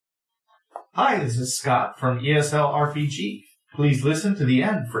Hi, this is Scott from ESL RPG. Please listen to the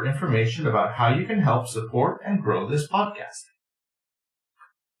end for information about how you can help support and grow this podcast.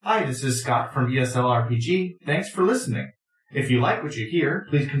 Hi, this is Scott from ESL RPG. Thanks for listening. If you like what you hear,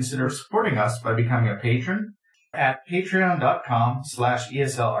 please consider supporting us by becoming a patron at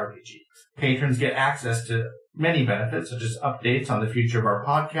patreon.com/ESLRPG. Patrons get access to many benefits, such as updates on the future of our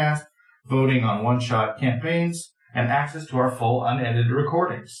podcast, voting on one-shot campaigns, and access to our full unedited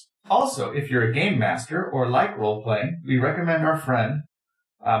recordings. Also, if you're a game master or like role-playing, we recommend our friend,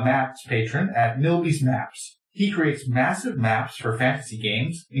 Matt's patron at Milby's Maps. He creates massive maps for fantasy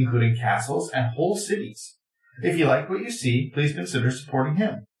games, including castles and whole cities. If you like what you see, please consider supporting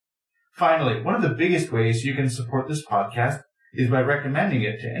him. Finally, one of the biggest ways you can support this podcast is by recommending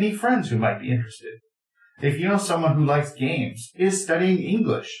it to any friends who might be interested. If you know someone who likes games, is studying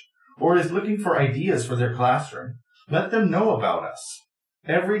English, or is looking for ideas for their classroom, let them know about us.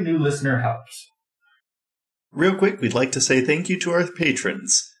 Every new listener helps. Real quick, we'd like to say thank you to our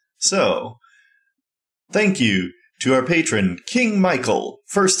patrons. So, thank you to our patron, King Michael,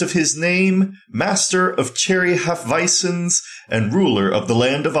 first of his name, master of Cherry Halfweissens, and ruler of the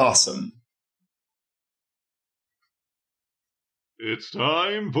land of Awesome. It's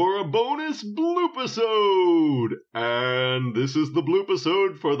time for a bonus bloop-isode! And this is the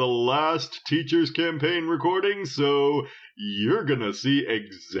bloop-isode for the last Teacher's Campaign recording, so you're gonna see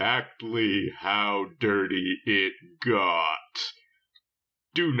exactly how dirty it got.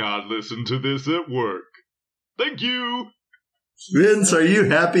 Do not listen to this at work. Thank you! Vince, are you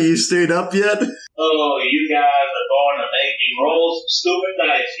happy you stayed up yet? Oh, you guys are going to make me roll some stupid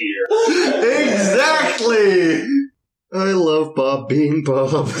dice here. Exactly! I love Bob being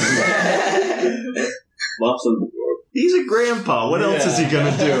Bob. Bob's on the floor. He's a grandpa. What else is he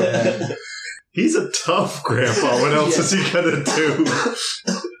gonna do? He's a tough grandpa. What else is he gonna do?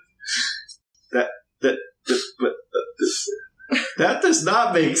 That does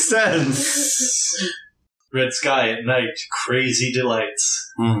not make sense. Red sky at night, crazy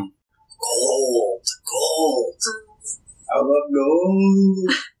delights. Gold. I love gold.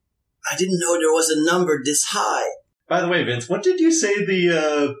 I didn't know there was a number this high. By the way, Vince, what did you say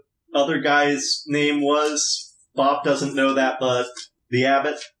the other guy's name was? Bob doesn't know that, but the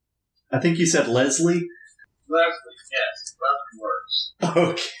abbot? I think you said Leslie? Leslie, yes. Leslie works.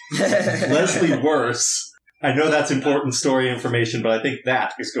 Okay. Leslie Worse. I know that's important story information, but I think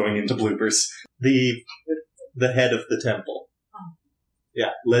that is going into bloopers. The head of the temple.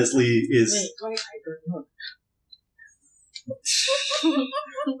 Yeah, Leslie is...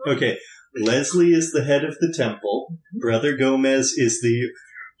 Okay, Leslie is the head of the temple. Brother Gomez is the...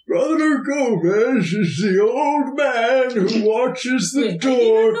 Brother Gomez is the old man who watches the door.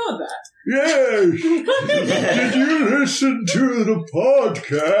 I didn't know that. Yes. Did you listen to the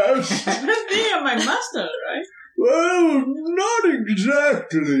podcast? They are my master, right? Well, not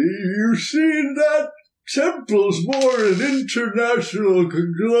exactly. You see, that temple's more an international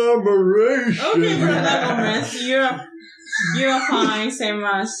conglomeration. Okay, Brother Gomez, you're fine, same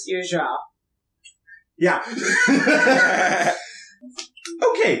as usual. Yeah.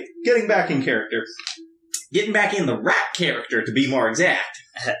 Okay, getting back in character. Getting back in the rat character, to be more exact.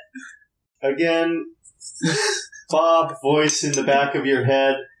 Again, Bob, voice in the back of your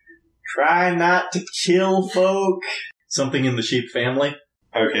head. Try not to kill folk. Something in the sheep family.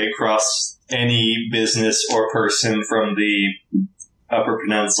 Okay, cross any business or person from the Upper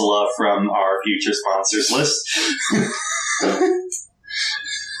Peninsula from our future sponsors list.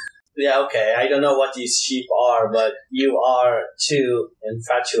 Yeah, okay, I don't know what these sheep are, but you are too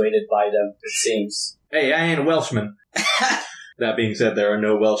infatuated by them, it seems. Hey, I ain't a Welshman. That being said, there are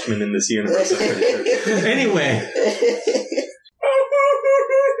no Welshmen in this universe, I'm pretty sure. Anyway.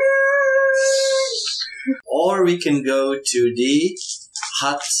 Or we can go to the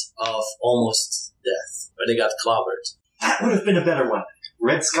Hut of Almost Death, where they got clobbered. That would have been a better one.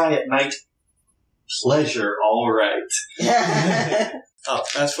 Red sky at night, pleasure all right. Oh,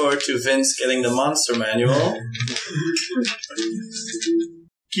 fast forward to Vince getting the monster manual.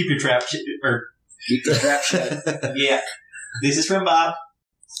 Keep your trap Keep the trap shut. Yeah. This is from Bob.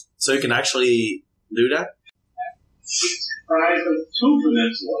 So you can actually do that? Prize of 2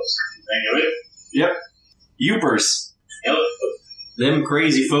 peninsulas. Think of it. Yep. Ubers. Yep. Them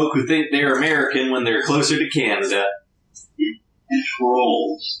crazy folk who think they're American when they're closer to Canada. And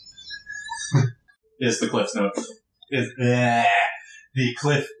trolls. Is the Cliff Notes. The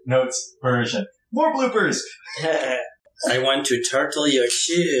Cliff Notes version. More bloopers! I want to turtle your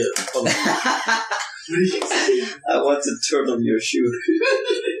shoe. I want to turtle your shoe.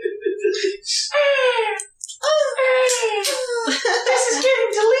 This is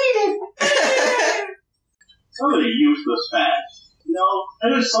getting deleted. I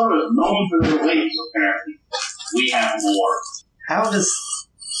just thought it was known for their ways, apparently. We have more. How does...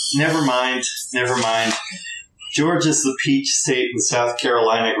 Never mind. Georgia's the peach state in South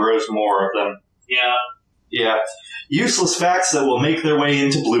Carolina grows more of them. Yeah. Yeah. Useless facts that will make their way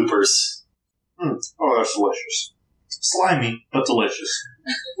into bloopers. Oh, that's delicious. Slimy, but delicious.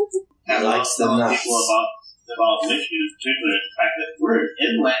 And Likes the a lot of nuts. people about Michigan, in particular, the fact that we're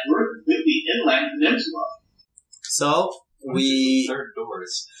a completely inland peninsula. So, we... Third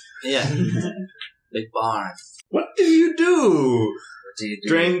doors. Yeah. Big barn. What do you do? What do you do?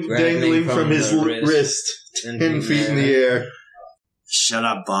 Dangling from his wrist. 10 feet in the air. Shut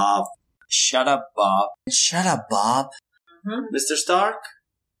up, Bob. Shut up, Bob. Shut up, Bob. Mr. Stark?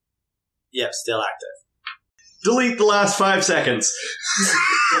 Yeah, still active. Delete the last 5 seconds.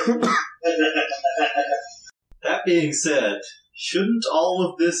 That being said, shouldn't all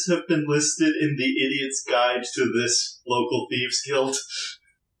of this have been listed in the Idiot's Guide to this local thieves guild?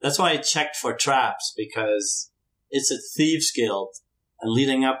 That's why I checked for traps, because it's a thieves guild. And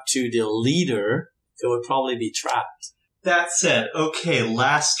leading up to the leader, it would probably be trapped. That said, okay,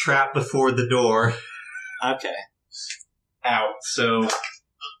 last trap before the door. Okay. Out, so...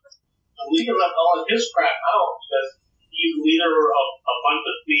 The leader left all of his crap out because he's the leader of a bunch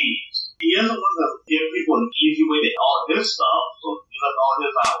of thieves. He doesn't want to give people an easy way to get all of his stuff, so he left all of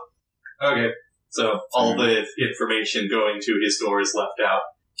his out. Okay, so all the information going to his door is left out.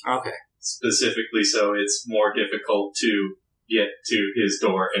 Okay. Specifically so it's more difficult to get to his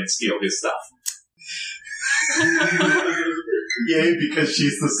door and steal his stuff. Yay, because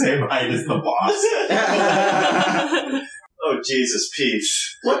she's the same height as the boss. Oh, Jesus,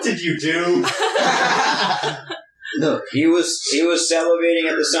 Peach. What did you do? No, he was salivating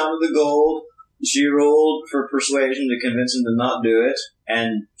at the sound of the gold. She rolled for persuasion to convince him to not do it,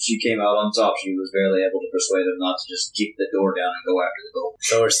 and she came out on top. She was barely able to persuade him not to just kick the door down and go after the gold.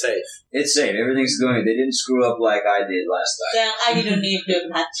 So we're safe. It's safe. Everything's going. They didn't screw up like I did last time. Then I didn't need to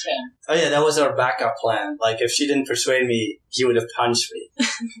touch him. Oh yeah, that was our backup plan. Like, if she didn't persuade me, he would have punched me.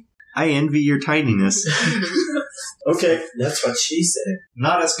 I envy your tidiness. Okay. That's what she said.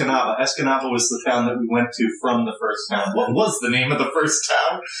 Not Escanaba. Escanaba was the town that we went to from the first town. What was the name of the first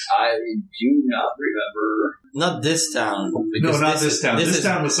town? I do not remember. Not this town. No, not this town. This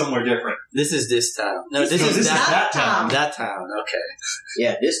town was somewhere different. This is this town. No, this is is that town. That town, okay.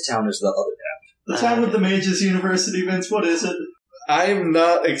 Yeah, this town is the other town. The town with the Mages University, Vince, what is it? I'm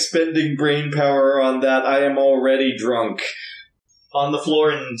not expending brain power on that. I am already drunk. On the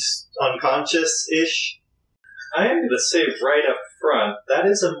floor and unconscious-ish. I am going to say right up front, that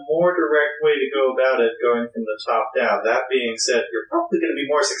is a more direct way to go about it going from the top down. That being said, you're probably going to be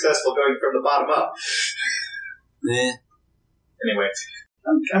more successful going from the bottom up. Anyway,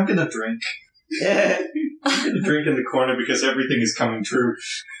 I'm going to drink. I'm going to drink in the corner because everything is coming true.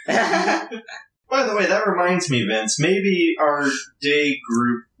 By the way, that reminds me, Vince, maybe our day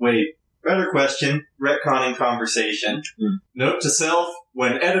group... Wait, better question, retconning conversation. Note to self,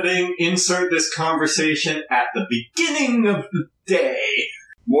 when editing, insert this conversation at the beginning of the day.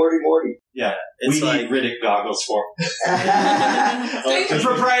 Morty. Yeah, It's we like- need Riddick goggles for Okay.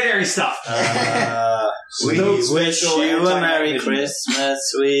 proprietary stuff. We wish you a Merry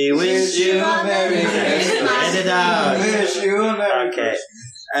Christmas. We wish you a Merry Christmas. Get it out. Wish you a Merry Okay.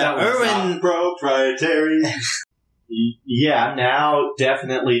 That was Erwin. not proprietary. Yeah, now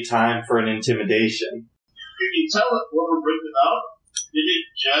definitely time for an intimidation. You can tell it what we're bringing up. Did it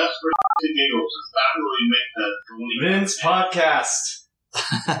just for giggles? It's not really make that believe. Vince podcast.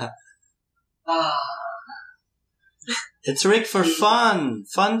 It's Rick for fun.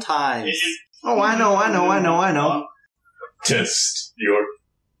 Fun times. Oh, I know. Test your...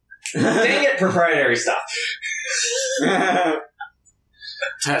 Dang it, proprietary stuff.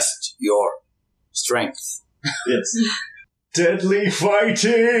 Test your strength. Yes. Deadly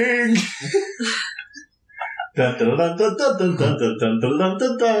fighting! Dun, dun, dun, dun, dun, dun, dun, dun, dun, dun,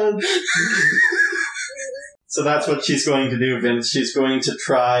 dun, dun. So that's what she's going to do, Vince. She's going to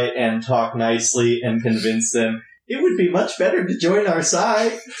try and talk nicely and convince them it would be much better to join our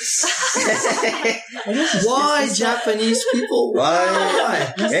side. Why Japanese people?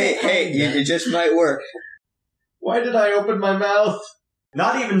 Why? Hey, it just might work. Why did I open my mouth?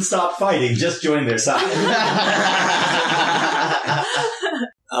 Not even stop fighting, just join their side.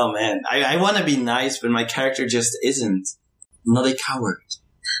 Oh man, I want to be nice, but my character just isn't. I'm not a coward.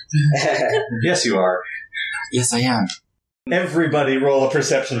 Yes, you are. Yes, I am. Everybody roll a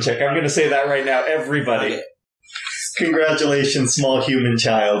perception check. I'm going to say that right now. Everybody. Okay. Congratulations, small human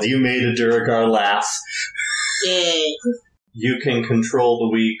child. You made a Duragar laugh. Yay. You can control the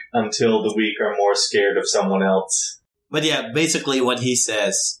weak until the weak are more scared of someone else. But yeah, basically what he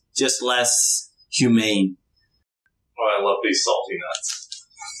says, just less humane. Oh, I love these salty nuts.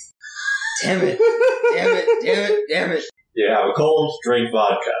 Damn it. Damn it. You have a cold, drink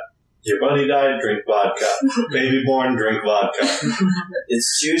vodka. Your buddy died, drink vodka. Baby born, drink vodka.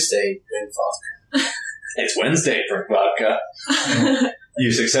 It's Tuesday, drink vodka. It's Wednesday, drink vodka.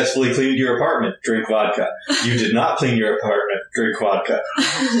 You successfully cleaned your apartment, drink vodka. You did not clean your apartment, drink vodka.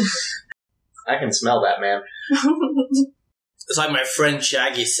 I can smell that, man. It's like my friend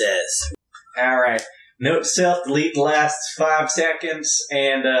Shaggy says. Alright. Note to self, delete the last 5 seconds,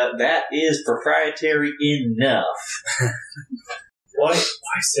 and that is proprietary enough. Why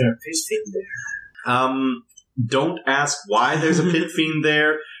is there a pit fiend there? Don't ask why there's a pit fiend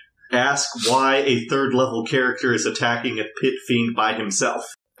there. Ask why a 3rd level character is attacking a pit fiend by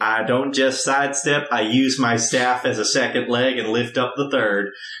himself. I don't just sidestep, I use my staff as a 2nd leg and lift up the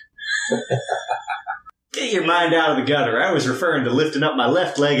 3rd. Get your mind out of the gutter. I was referring to lifting up my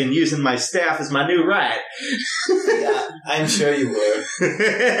left leg and using my staff as my new right. Yeah, I'm sure you would.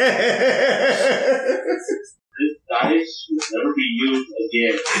 This dice will never be used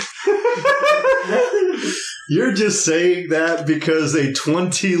again. You're just saying that because a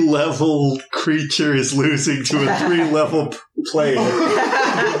 20-level creature is losing to a 3-level player.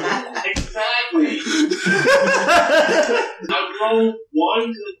 Exactly. I rolled 1s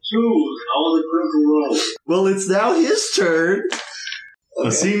and 2s and all the critical rolls. Well, it's now his turn.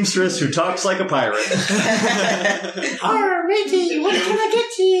 A seamstress who talks like a pirate. Arr, Mickey, what can I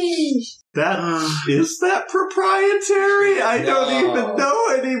get you? Is that proprietary? I don't even know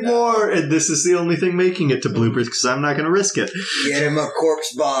anymore. And this is the only thing making it to bloopers because I'm not going to risk it. Get him a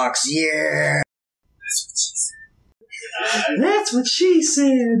corpse box, yeah! That's what she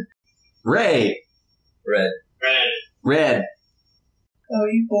said. Ray. Red. Red. Oh,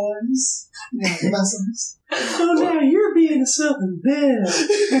 you boys. Muslims. Oh, now you're being a Southern belle.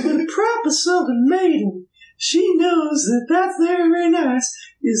 The proper Southern maiden. She knows that that's very nice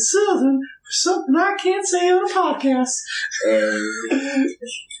is Southern for something I can't say on a podcast.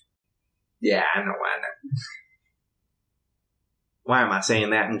 Yeah, I know. Why am I saying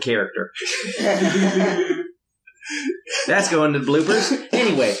that in character? That's going to bloopers.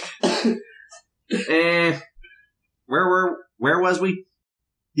 Anyway. Where was we?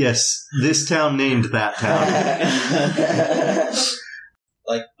 Yes, this town named that town.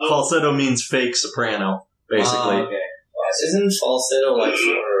 Like, Falsetto means fake soprano, basically. okay. Isn't falsetto like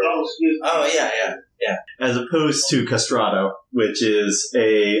for... Oh, yeah. As opposed to castrato, which is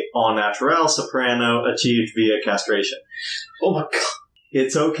a au naturel soprano achieved via castration. Oh my god.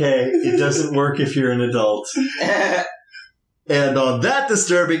 It's okay. It doesn't work if you're an adult. And on that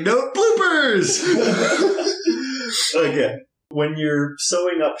disturbing note, bloopers! Okay. When you're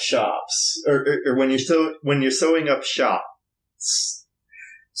sewing up shops, or when you're sewing up shops.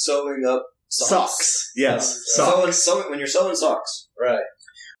 Sewing up Socks. Yes. Socks. When you're sewing socks. Right.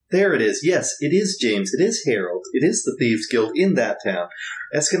 There it is. Yes, it is James. It is Harold. It is the Thieves Guild in that town.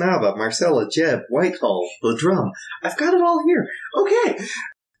 Escanaba, Marcella, Jeb, Whitehall, the drum. I've got it all here. Okay.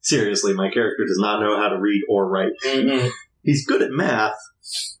 Seriously, my character does not know how to read or write. Mm-hmm. He's good at math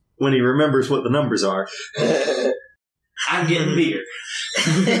when he remembers what the numbers are. I'm getting beer.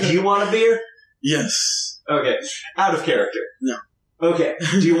 Do you want a beer? Yes. Okay. Out of character. No. Okay.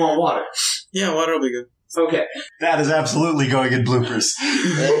 Do you want water? Yeah, water will be good. Okay. That is absolutely going in bloopers.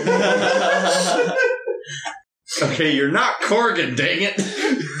 Okay, you're not Corgan, dang it.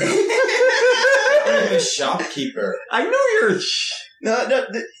 I'm a shopkeeper. I know you're No,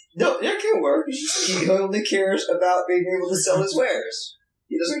 that can work. He only cares about being able to sell his wares.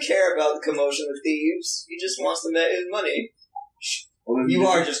 He doesn't care about the commotion of thieves. He just wants to make his money. You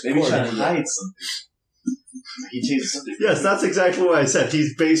are just maybe trying to Corgan. hide something. He chases something. Yes, that's exactly what I said.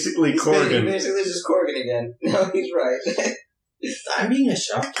 He's basically He's Corgan. basically just Corgan again. No, he's right. I'm being a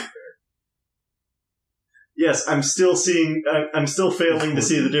shopkeeper. Yes, I'm still failing to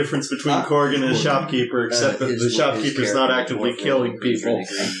see the difference between Corgan and a shopkeeper, except that the shopkeeper's not actively killing people.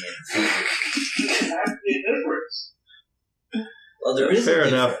 That's the difference. Well, there is Fair a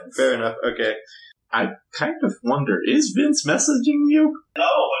enough. difference. Fair enough. Okay. I kind of wonder, is Vince messaging you? No,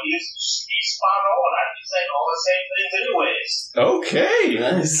 but he's spot on. I'd be saying all the same things anyways. Okay.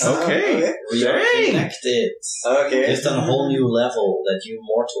 Nice. Okay. We are Dang. connected. Okay. Just on a whole new level that you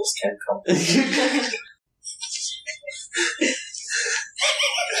mortals can comprehend.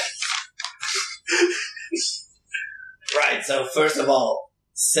 Right, so first of all,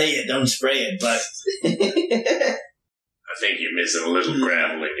 say it, don't spray it, but I think you're missing a little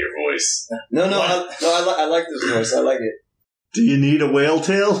gravel in your voice. No, I like this voice. I like it. Do you need a whale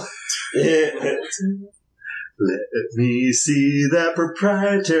tail? Let me see that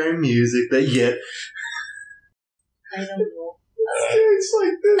proprietary music that yet. I don't know. It's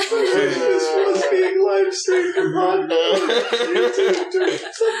like this. I wish this was being live streamed on YouTube doing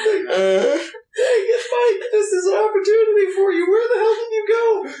something. Dang it, Mike. This is an opportunity for you. Where the hell did you go?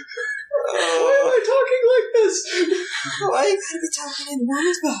 Why am I talking like this? Why you gotta be talking in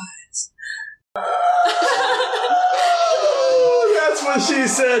woman's voice? That's what she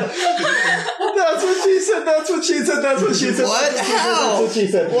said. That's what she said. That's what she said. That's what she said. What? How? That's what she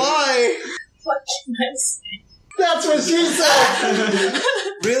said. Why? What can I say? That's what she said.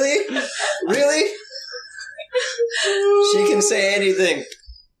 Really? Really? She can say anything.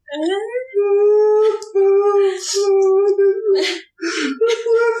 The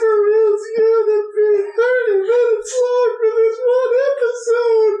flipper is gonna be 30 minutes long for this one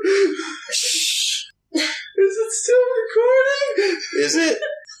episode. Is it still recording? Is it?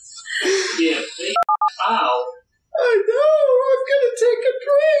 Yeah, ow. I know. I'm gonna take a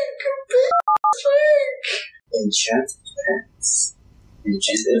drink. A big drink. Enchanted pants.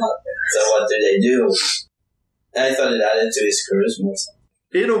 Enchanted hot pants. So what do they do? I thought it added to his charisma or something.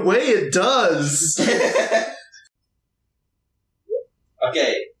 In a way, it does.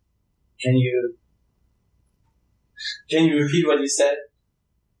 Okay. Can you repeat what you said?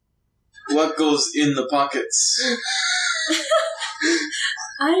 What goes in the pockets?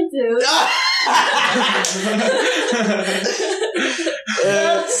 I do.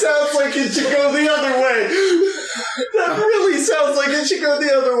 That sounds like it should go the other way. That really sounds like it should go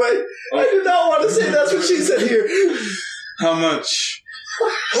the other way. I do not want to say that's what she said here. How much?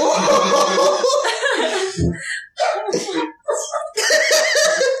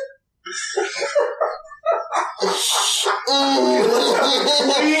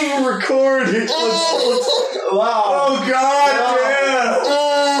 Clean recording. Wow. Oh, God, yeah.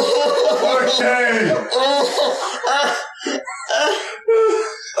 Okay.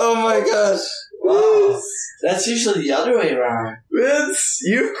 Oh my gosh. Wow. That's usually the other way around. Vince,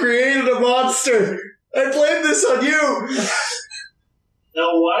 you've created a monster. I blame this on you. You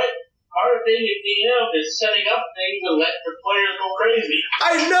know what? Part of being a DM is setting up things and letting the players go crazy.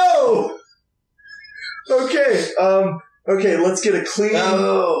 I know. Okay, let's get a clean...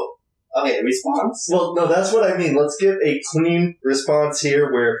 Oh. Okay, response? Well, no, that's what I mean. Let's get a clean response here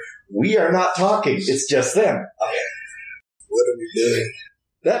where we are not talking. It's just them. Okay. What are we doing?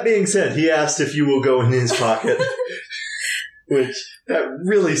 That being said, he asked if you will go in his pocket. Which, that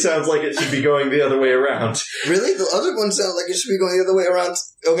really sounds like it should be going the other way around. Really? The other one sounds like it should be going the other way around.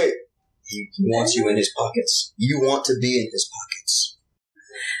 Okay. He wants you in his pockets. You want to be in his pockets.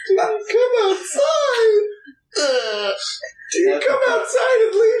 Come outside! You come outside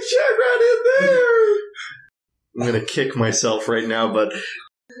and leave Chagrin in there! I'm gonna kick myself right now, but...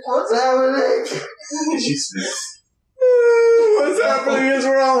 What's happening? What's happening is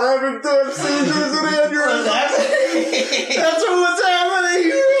we're all having seizures and aneurysms. That's what's happening!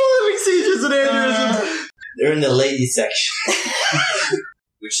 You're all having seizures and aneurysms. They're in the ladies section.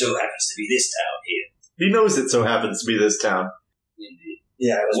 Which so happens to be this town here. He knows it so happens to be this town. Indeed.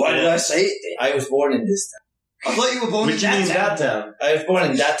 Yeah, Why did I say it? I was born in this town. I thought you were born in that town. I was born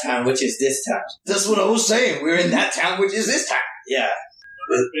in that town, which is this town. That's what I was saying. We're in that town, which is this town. Yeah.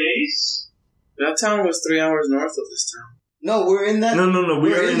 Base? That town was 3 hours north of this town. No, we're in that... No.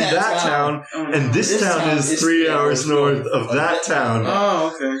 We're in that town, and this town is 3 hours north of that town.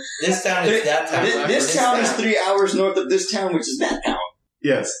 Oh, okay. This town is that town. This town is 3 hours north of this town, which is that town.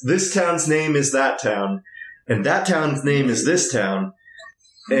 Yes, this town's name is that town, and that town's name is this town,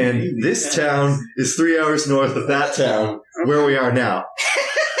 and this town is 3 hours north of that town, where we are now.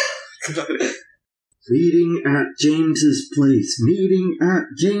 Meeting at James's place. Meeting at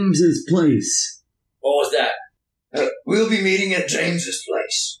James's place. What was that? We'll be meeting at James's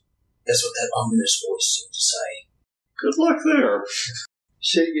place. That's what that ominous voice seemed to say. Good luck there.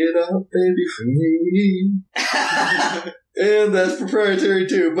 Shake it up, baby, for me. And that's proprietary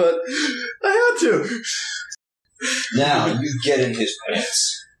too, but I had to. Now, you get in his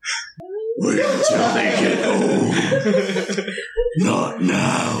pants. Wait until they get home. Not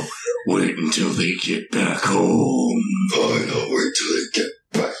now. Wait until they get back home. Fine, I'll wait till they get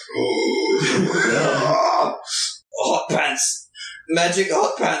back home. Hot pants. Magic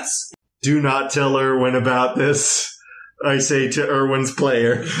hot pants. Do not tell Erwin about this, I say to Erwin's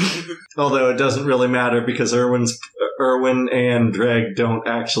player. Although it doesn't really matter because Erwin and Dreg don't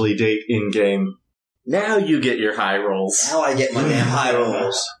actually date in-game. Now you get your high rolls. Now I get my damn high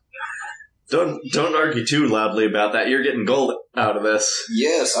rolls. Don't argue too loudly about that. You're getting gold out of this.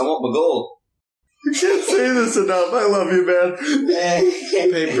 Yes, I want my gold. I can't say this enough. I love you, man.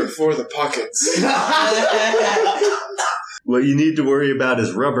 Paper for the pockets. What you need to worry about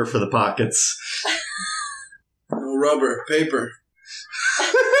is rubber for the pockets. No rubber, paper.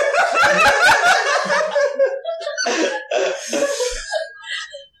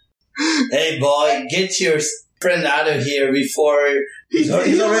 Hey, boy, get your friend out of here before He's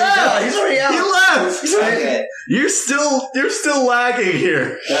already out. He's already out. He left. Okay. You're still lagging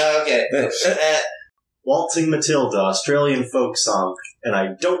here. Okay. Waltzing Matilda, Australian folk song, and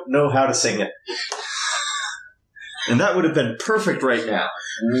I don't know how to sing it. And that would have been perfect right now.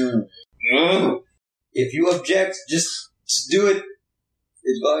 If you object, just do it.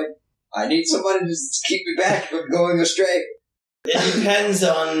 It's fine. I need somebody to just keep me back from going astray. It depends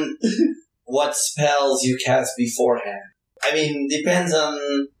on what spells you cast beforehand. I mean, depends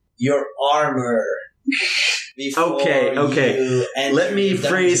on your armor. Okay. You enter Let me the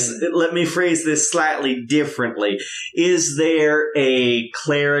dungeon. phrase this slightly differently. Is there a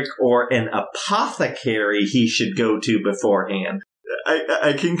cleric or an apothecary he should go to beforehand?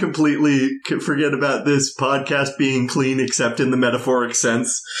 I can completely forget about this podcast being clean except in the metaphoric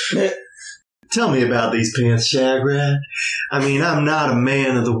sense. Tell me about these pants, Shagrat. I mean, I'm not a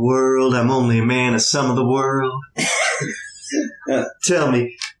man of the world. I'm only a man of some of the world. Tell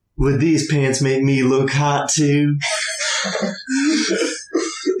me, would these pants make me look hot too?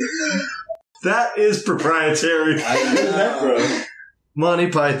 That is proprietary. I know. Monty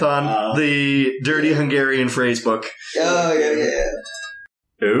Python, the Dirty Hungarian phrase book. Oh, yeah.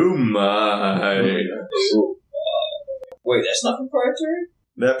 Oh my. Wait, that's not proprietary?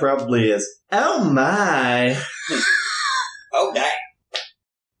 That probably is. Oh my. Oh, dang.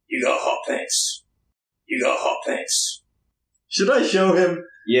 You got hot pants. Should I show him?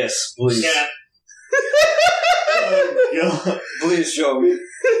 Yes, please. Yeah. Oh, God. Please show me.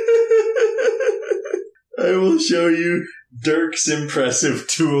 I will show you Dirk's impressive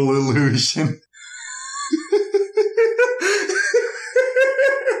tool illusion.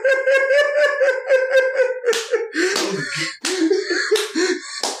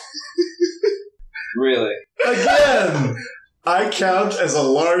 Really? Again, I count as a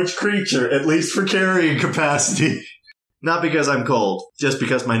large creature, at least for carrying capacity. Not because I'm cold, just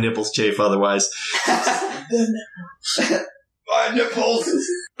because my nipples chafe otherwise. My nipples.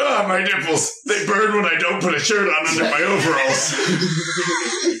 Ah, my nipples. They burn when I don't put a shirt on under my overalls.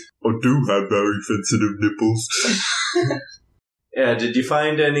 I do have very sensitive nipples. Yeah, did you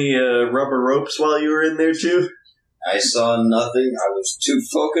find any rubber ropes while you were in there, too? I saw nothing. I was too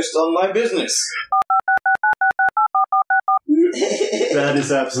focused on my business. That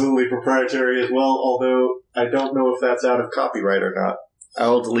is absolutely proprietary as well, although I don't know if that's out of copyright or not.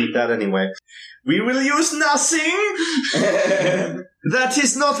 I'll delete that anyway. We will use nothing! That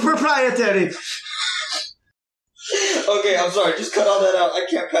is not proprietary! Okay, I'm sorry. Just cut all that out. I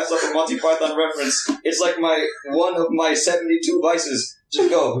can't pass up a Monty Python reference. It's like one of my 72 vices. Just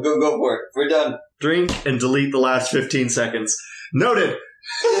go for it. We're done. Drink and delete the last 15 seconds. Noted!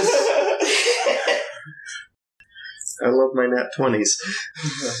 I love my nat 20s.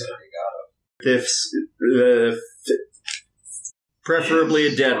 Preferably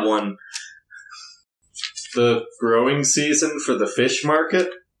a dead one. The growing season for the fish market?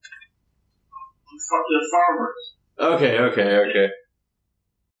 The farmers. Okay.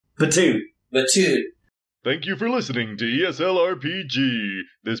 Batoot. Thank you for listening to ESL RPG.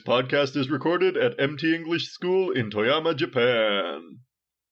 This podcast is recorded at MT English School in Toyama, Japan.